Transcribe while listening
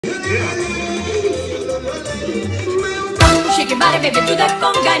Shake your body, baby, do that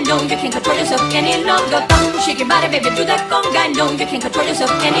conga. No, you can't control yourself any longer. Shake your body, baby, do that conga. No, you can't control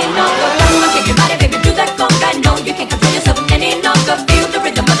yourself any longer. Shake your body, baby, do that conga. No, you can't control yourself any longer. Feel the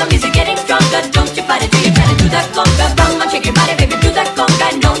rhythm of the music getting stronger. Don't you fight it till you're trying to do that conga. Shake your body, baby, do that conga.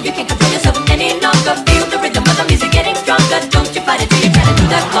 No, you can't control yourself any longer. Feel the rhythm of the music getting stronger. Don't you fight it till you're trying to do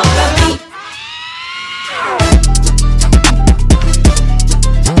that conga.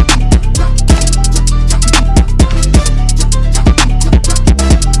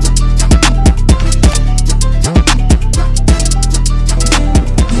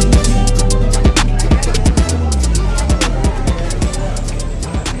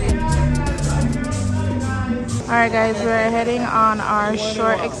 Alright guys, we're heading on our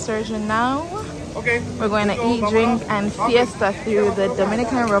short excursion now. Okay. We're going to eat, drink, and fiesta through the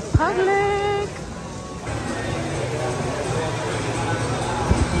Dominican Republic.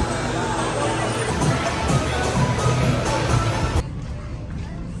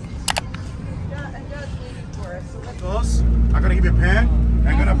 I'm gonna give you a pen.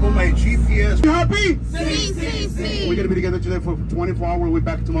 I'm gonna put my GPS. You happy? See. We're gonna be together today for 24 hours. We'll be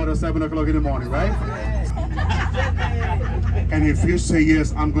back tomorrow at 7 o'clock in the morning, right? And if you say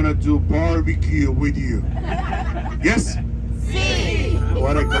yes, I'm gonna do barbecue with you. Yes? See.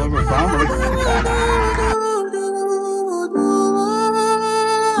 What a clever family.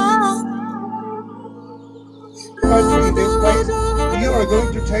 In this place, you are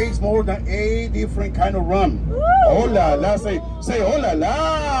going to taste more than 8 different kind of rum. Oh la la, say oh la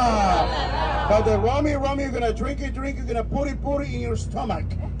la. But the rum, you're gonna drink it, you're gonna put it in your stomach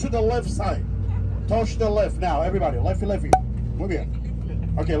to the left side. Touch the left now, everybody, lefty. Muy bien.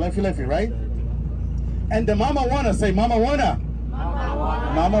 Okay, lefty, right? And the mama wanna, say mama wanna.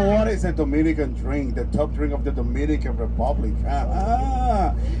 Mama wanna is a Dominican drink, the top drink of the Dominican Republic.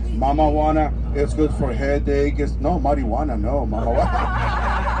 Mama wanna is good for headache. No, marijuana, no, mama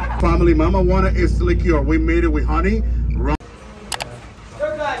wanna. Family, mama wanna is liqueur. We made it with honey. Rum.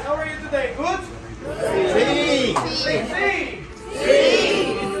 So guys, how are you today? Good? See.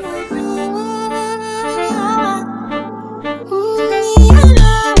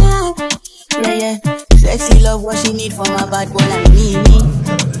 Yeah. Sexy love, what she need from a bad boy like me.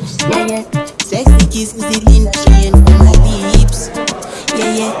 Yeah. Sexy kisses, it in that she ain't for my lips.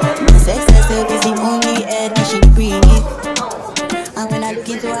 Yeah. My sex herself is the only air that she breathes. And when I look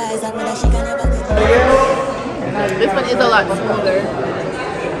into her eyes, I know that she can never get. This one is a lot smoother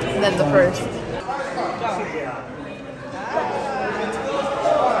than the first.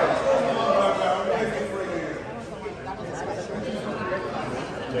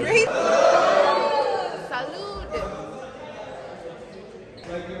 Great.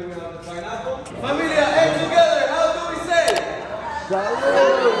 Familia, hey, together, how do we say?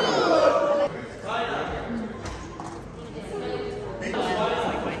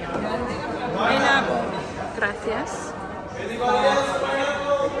 Pineapple. Gracias. Anybody else?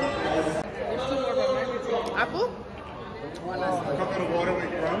 Apple?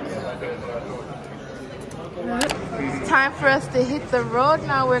 It's time for us to hit the road.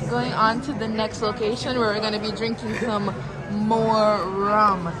 Now we're going on to the next location where we're going to be drinking some more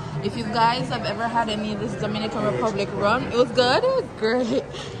rum. If you guys have ever had any of this Dominican Republic rum, it was good? Great.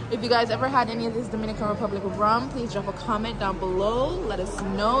 If you guys ever had any of this Dominican Republic rum, please drop a comment down below. Let us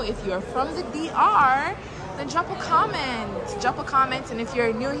know. If you are from the DR, then drop a comment. And if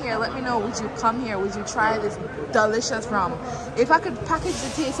you're new here, let me know, would you come here? Would you try this delicious rum? If I could package the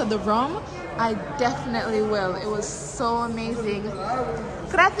taste of the rum, I definitely will. It was so amazing.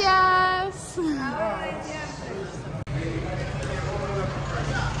 Gracias.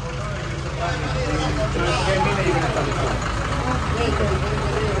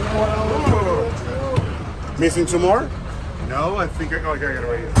 Missing two more? No, I think I got it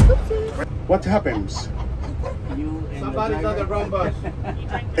right. What happens? Somebody's on the wrong bus.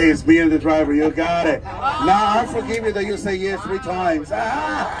 It's me and the driver. You got it. Now I forgive you that you say yes 3 times.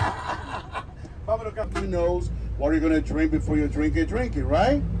 Who knows what you're gonna drink before you drink it,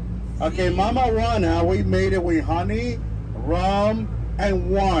 right? Okay, Mama Rana, we made it with honey, rum, and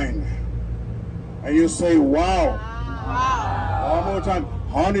wine. And you say, wow. One more time,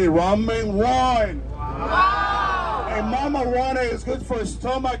 honey, rum, and wine. Wow. And Mama Rana is good for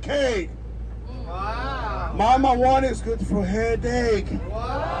stomach ache. Wow. Mama Rana is good for headache.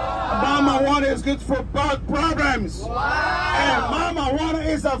 Wow. Mama Rana is good for back problems. Wow. And Mama Rana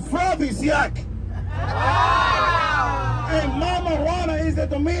is a aphrodisiac. Wow. And Mama Rana is the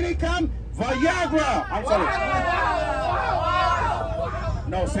Dominican Viagra. I'm sorry.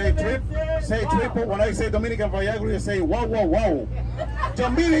 No, say triple. When I say Dominican Viagra, you say wow, wow, wow.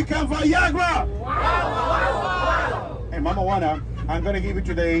 Dominican Viagra. Hey, Mama Juana, I'm gonna give you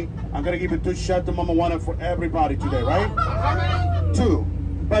today, I'm gonna give you 2 shots to Mama Juana for everybody today, right? 2.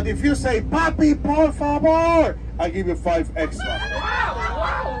 But if you say, Papi, por favor, I give you 5 extra.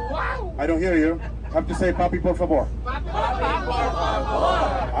 I don't hear you. Have to say, Papi, por favor. I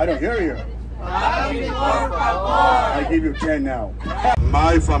don't hear you. I give you 10 now.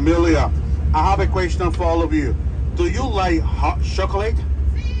 My familia, I have a question for all of you. Do you like hot chocolate?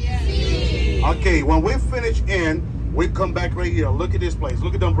 Yes. Okay, when we finish in, we come back right here. Look at this place.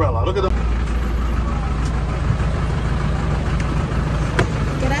 Look at the umbrella. Look at the...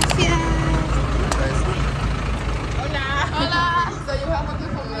 Gracias. Hola. Hola. So you have a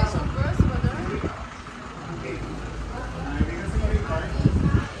confirmation first, brother?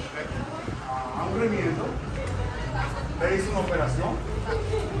 Aburrimiento. Le hice una operación.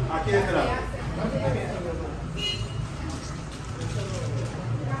 Aquí de este lado.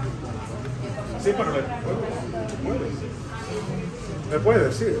 Sí, pero le puede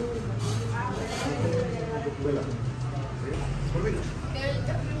decir.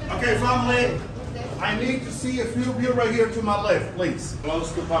 Okay, family, I need to see a few of you right here to my left, please.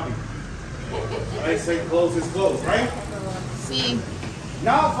 Close to Papi. I say close is close, right? Sí.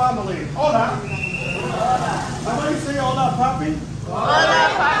 Now, family, hola. Somebody say hola, Papi. Hola,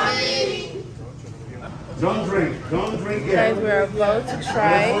 Papi. Don't drink yet. Guys, we're about to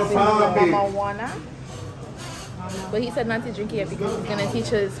try the Mama Juana. But he said not to drink it yet because he's going to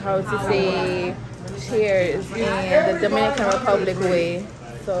teach us how to say cheers in the Dominican Republic way.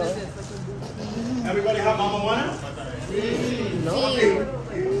 So, Everybody have Mama Juana? no.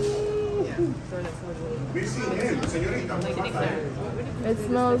 We see him, señorita. It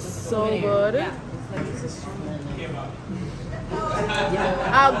smells so good.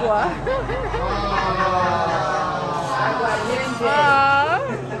 Agua.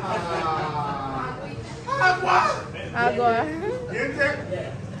 Agua.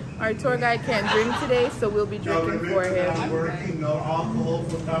 Our tour guide can't drink today, so we'll be drinking for him. Working, no alcohol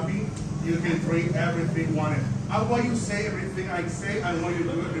for Papi. You can drink everything wanted. I want you to say everything I say. I want you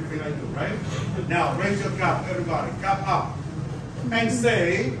to do everything I do, right? Now, raise your cap, everybody. Cap up. And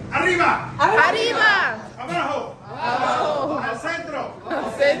say, arriba! Arriba! Abajo! Abajo! Al centro!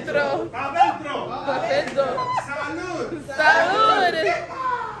 Al centro! Adentro! Adentro! Salud! Salud!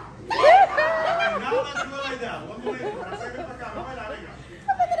 Now let's go like that. One minute.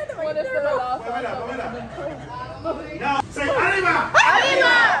 Now, say arriba!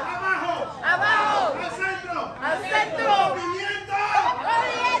 Arriba! Abajo! Abajo! Al centro! Al centro! ¡Movimiento!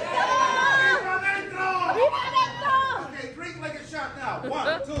 ¡Movimiento! ¡Arriba adentro! ¡Arriba adentro! Okay, drink like a shot now.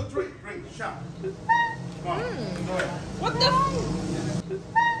 1, 2, 3. Drink the shot. Come on. Go ahead. What the?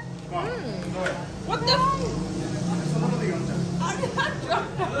 Come on. Go ahead. What the? Eso no lo digan,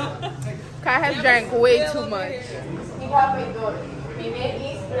 Kai has drank way too much. Mi name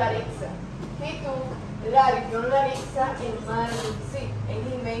is Larissa. He took Larry from Larissa and Maruzi, and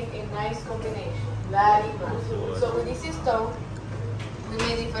he made a nice combination. Larry Maru. So with this stone, we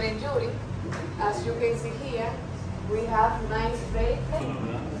made different jewelry. As you can see here, we have nice bracelet.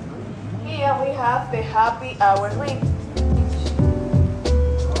 Here we have the happy hour ring.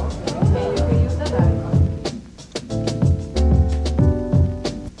 And you can use the diamond.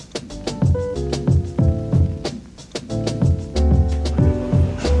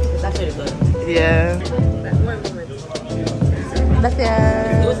 Yeah.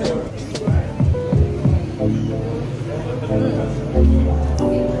 Gracias.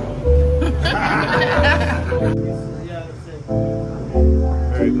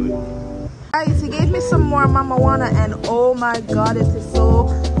 Very good. Guys, he gave me some more Mama Juana and oh my god, it is so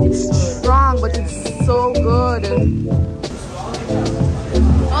strong, but it's so good.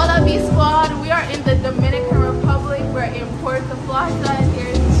 Hola B-squad, we are in the Dominican Republic. We're in Puerto Plata and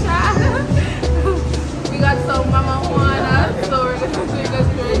here's Chad. We got some Mama Juana, so we're gonna take a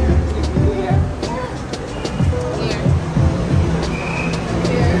drink. Here.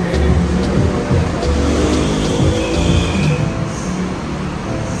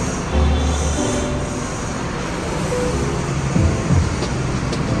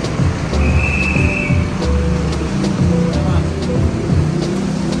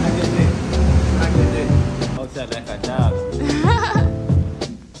 Outside like a dog.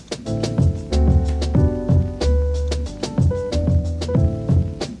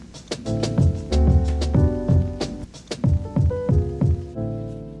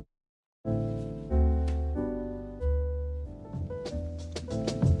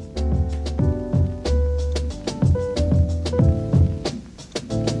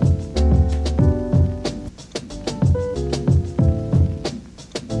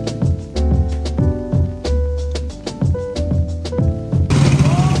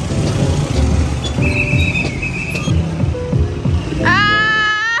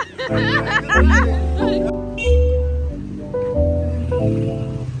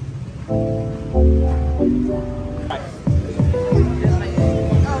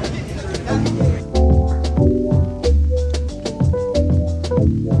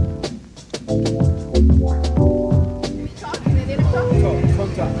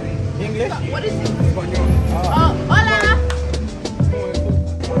 What is it? Oh, hola!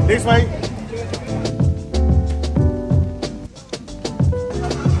 This way.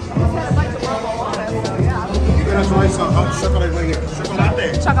 You're gonna try some hot chocolate right here.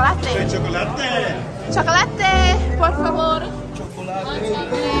 Chocolate. Chocolate. Say chocolate. Chocolate, por favor.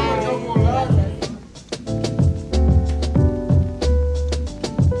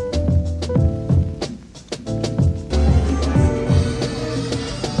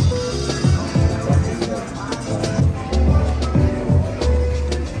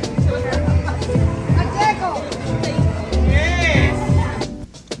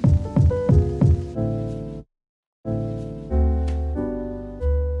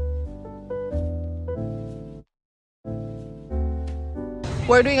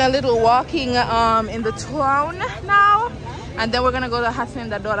 We're doing a little walking in the town now, and then we're gonna go to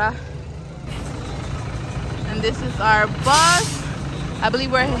Hacienda Dora. And this is our bus. I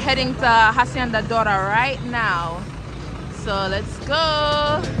believe we're heading to Hacienda Dora right now. So let's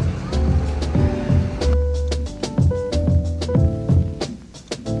go.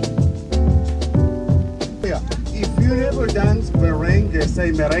 If you never dance merengue,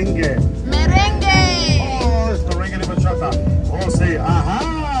 say merengue. Merengue! Oh, it's merengue de bachata. Oh, say aha!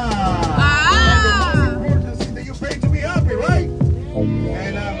 Ah! And the most important thing that you pay to be happy, right?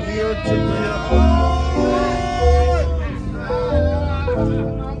 And I'm here to do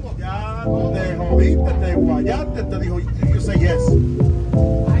Ya te jodiste, te guayaste, te dijo, you say yes.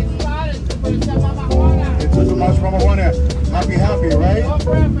 It's so much from a one. Happy, right?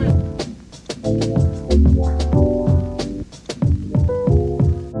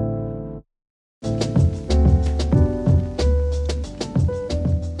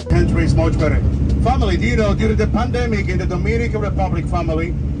 Is much better. Family, do you know, due to the pandemic in the Dominican Republic,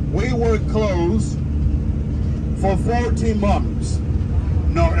 family, we were closed for 14 months.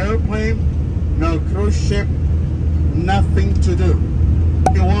 No airplane, no cruise ship, nothing to do.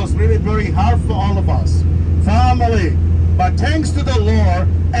 It was really very hard for all of us. Family, but thanks to the Lord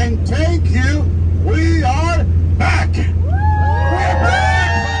and thank you, we are back. We are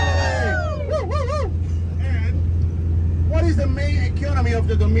back, family. Woo, woo, woo. And what is the main economy of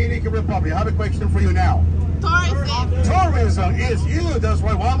the Dominican Republic? I have a question for you now. Tourism. Tourism is you. That's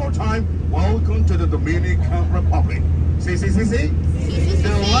why one more time, welcome to the Dominican Republic. See? The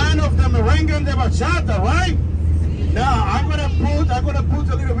land of the merengue and the bachata, right? Now I'm gonna put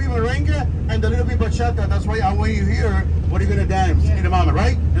a little bit merengue and a little bit bachata. That's why I want you here. What are you gonna dance in a moment,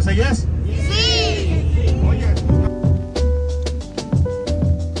 right? You say yes? Sí. Oh yes.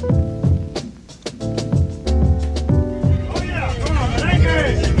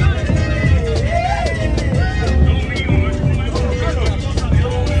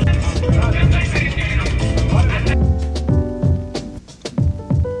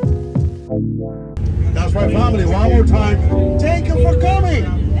 That's right, family. One more time. Thank you for coming.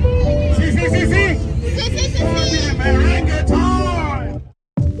 See. Merengue time.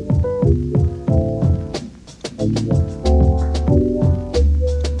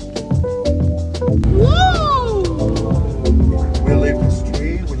 Woo! We leave the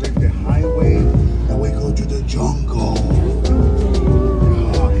street, we leave the highway, and we go to the jungle.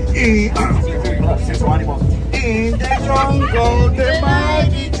 In the jungle, the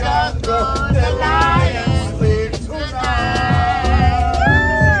mighty jungle, the lions sleep tonight.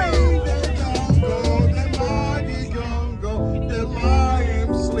 In the jungle, the mighty jungle, the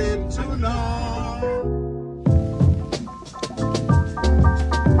lions sleep tonight.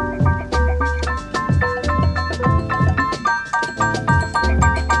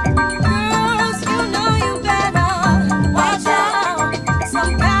 Girls, you know you better watch out.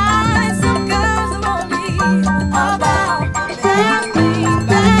 Some guys, some girls are only about bad things,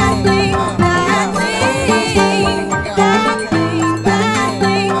 bad things, bad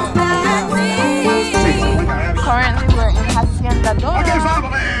things. Currently, we're in Hacienda Dora. Okay,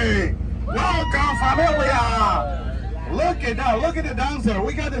 family. Welcome, familia. Look at the dancer.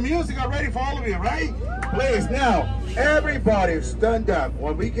 We got the music already for all of you, right? Please, now, everybody stand up.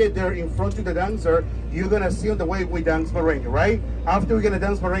 When we get there in front of the dancer, you're gonna see on the way we dance merengue, right? After we're gonna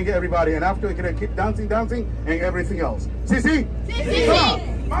dance merengue, everybody, and after we're gonna keep dancing, and everything else. Sí. Come on,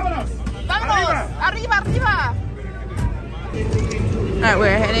 vámonos. Arriba. Alright,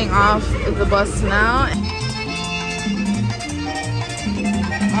 we're heading off the bus now.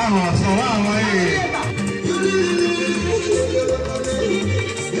 Vamos ahí.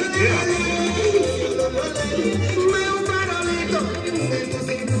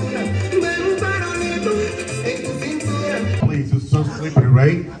 Please, it's so slippery,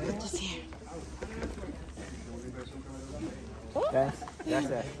 right?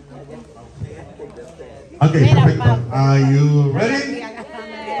 Okay, perfecto. Are you ready?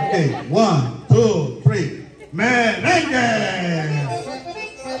 Okay, 1, 2, 3. Merengue!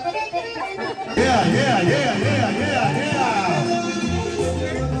 Yeah, yeah, yeah, yeah, yeah, yeah.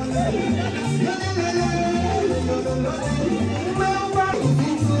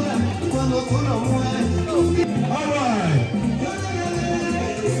 All right.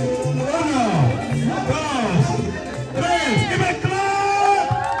 1, 2, 3. Give it clap!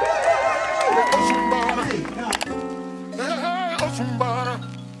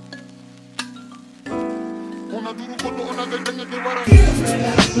 No.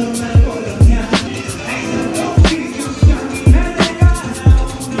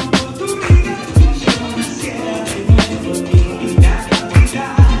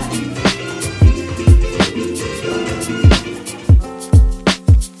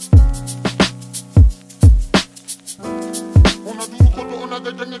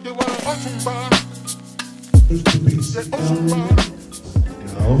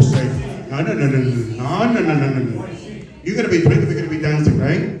 You're going to be drinking, they're going to be dancing,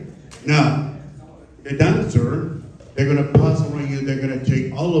 right? Now, the dancer, they're going to pass around you, they're going to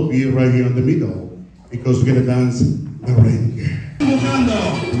take all of you right here in the middle because we're going to dance merengue.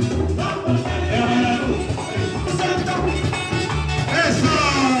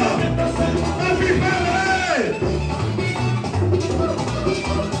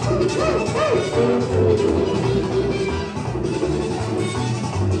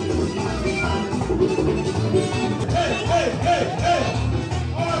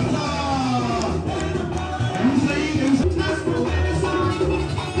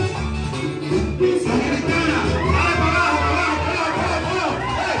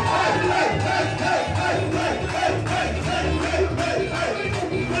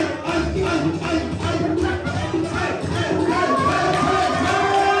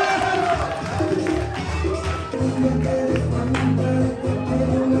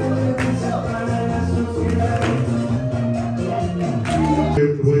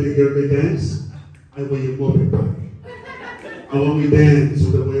 When you hear me dance, I want you move it back. I want me dance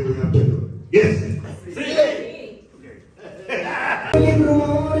the way we have to do it. Yes?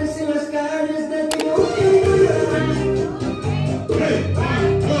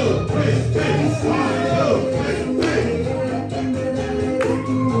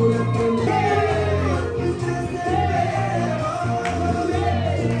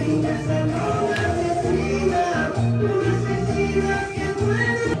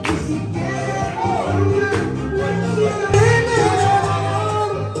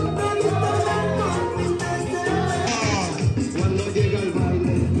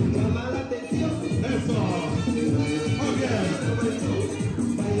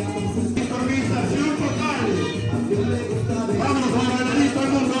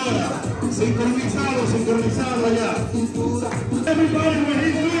 Sincronizado allá. Everybody what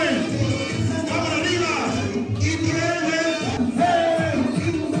he's doing. Vamos arriba. Y tiene. Hey.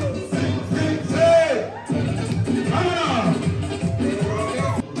 Vámonos.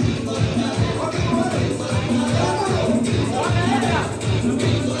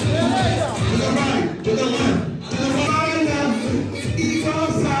 To the right, to the left, to the right. Y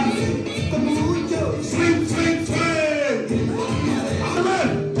goza con mucho. Swing, swing, swing.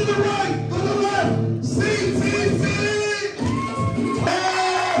 To the right, to the left. Sing, sing, sing.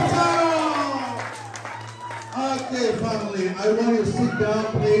 Okay, family, I want you to sit down,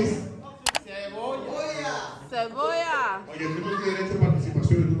 please. Cebolla. Oye, tú no tienes derecho a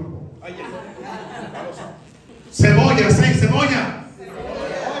participación y tú tampoco. Cebolla, say cebolla.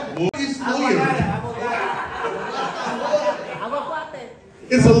 He's a lawyer.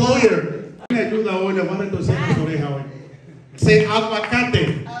 It's a lawyer. Me ayuda hoy, le voy a retorcer las orejas hoy. Say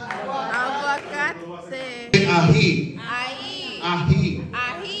aguacate. Aguacate. Ají. Ají. Ají.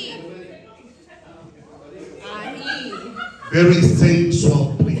 Ají. Ají. Very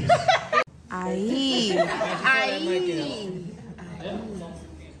sensual, please. Ají. Ají.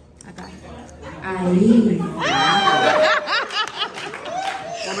 Ají.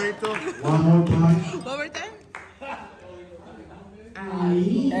 One more time. One more time.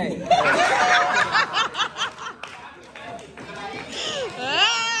 Ají.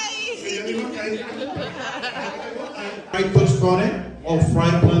 Fried tostones o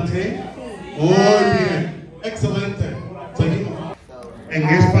fried plantain. Muy bien. Excelente. Seguimos. En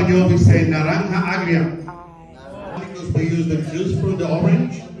español dice naranja agria. Because we use the juice from the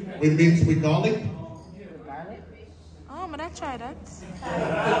orange, we mix with garlic. Oh, I'm gonna try that.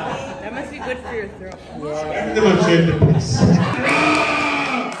 That must be good for your throat. Give a shake, please.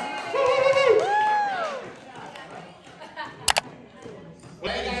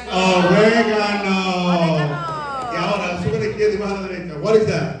 Oregano. Y ahora, sube a la izquierda y baja a la derecha. What is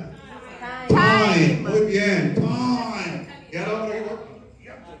that? Time. Muy bien. Time. Y ahora,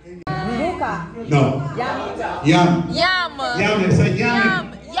 no. Yam. Yam. Yam. Say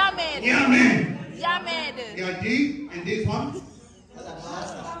yam. Yamed. Yamed. Yamed. Y aquí, and this one.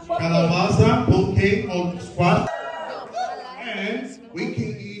 Calabaza, pumpkin, or squash. And we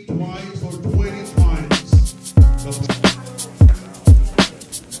can eat twice or 20 times.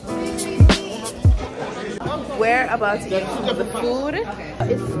 We're about to eat some of the food.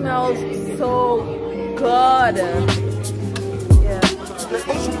 It smells so good. Yeah.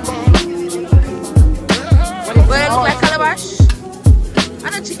 Well, it looks like calabash.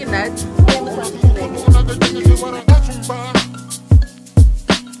 And a chicken that.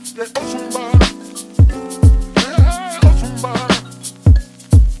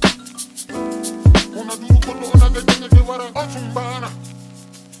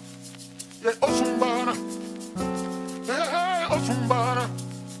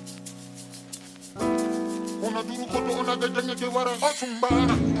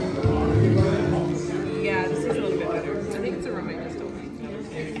 Yeah, this is a little bit better. I think it's a rum I just don't like.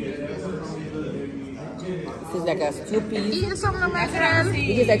 This is like a stew piece. Eat some of my friends. It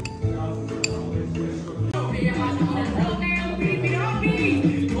is like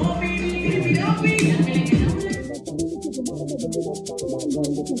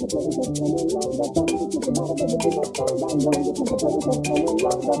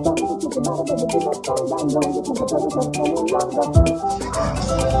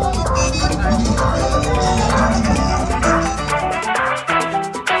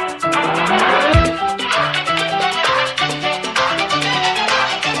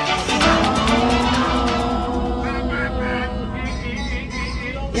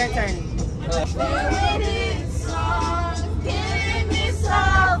Your turn.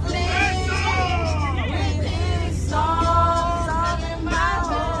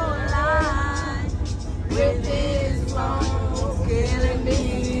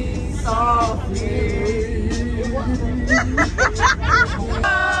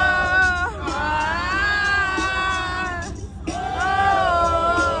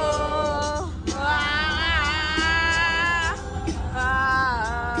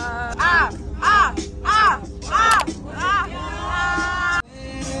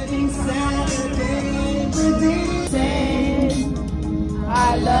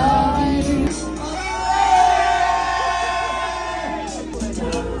 I love you.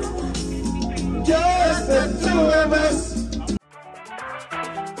 Just the two of us.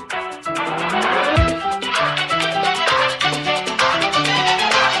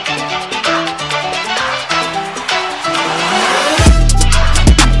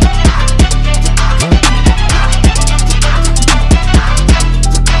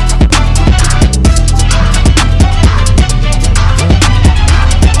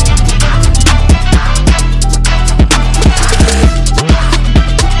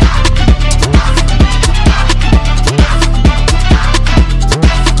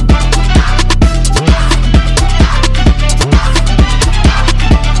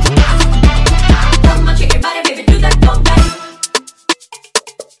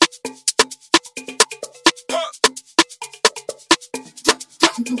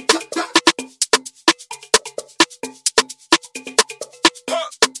 Bye.